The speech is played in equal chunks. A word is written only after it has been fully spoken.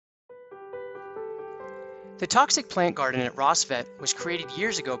The Toxic Plant Garden at Ross Vet was created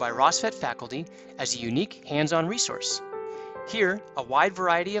years ago by Ross Vet faculty as a unique hands-on resource. Here, a wide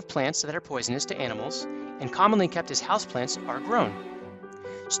variety of plants that are poisonous to animals and commonly kept as houseplants are grown.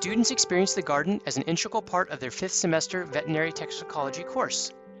 Students experience the garden as an integral part of their 5th semester veterinary toxicology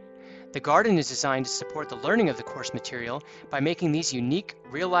course. The garden is designed to support the learning of the course material by making these unique,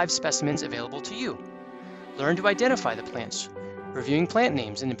 real-life specimens available to you. Learn to identify the plants, reviewing plant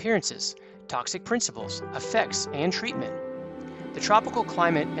names and appearances, toxic principles, effects, and treatment. The tropical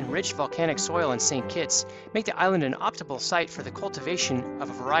climate and rich volcanic soil in St. Kitts make the island an optimal site for the cultivation of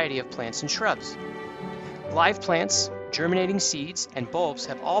a variety of plants and shrubs. Live plants, germinating seeds, and bulbs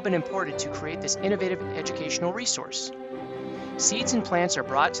have all been imported to create this innovative educational resource. Seeds and plants are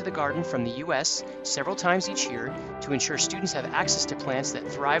brought to the garden from the U.S. several times each year to ensure students have access to plants that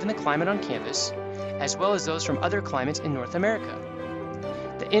thrive in the climate on campus, as well as those from other climates in North America.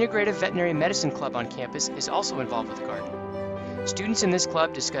 The Integrative Veterinary Medicine Club on campus is also involved with the garden. Students in this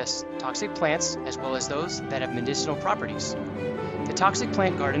club discuss toxic plants as well as those that have medicinal properties. The Toxic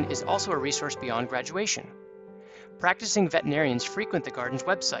Plant Garden is also a resource beyond graduation. Practicing veterinarians frequent the garden's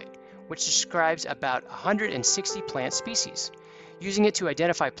website, which describes about 160 plant species, using it to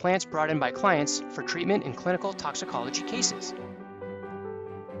identify plants brought in by clients for treatment in clinical toxicology cases.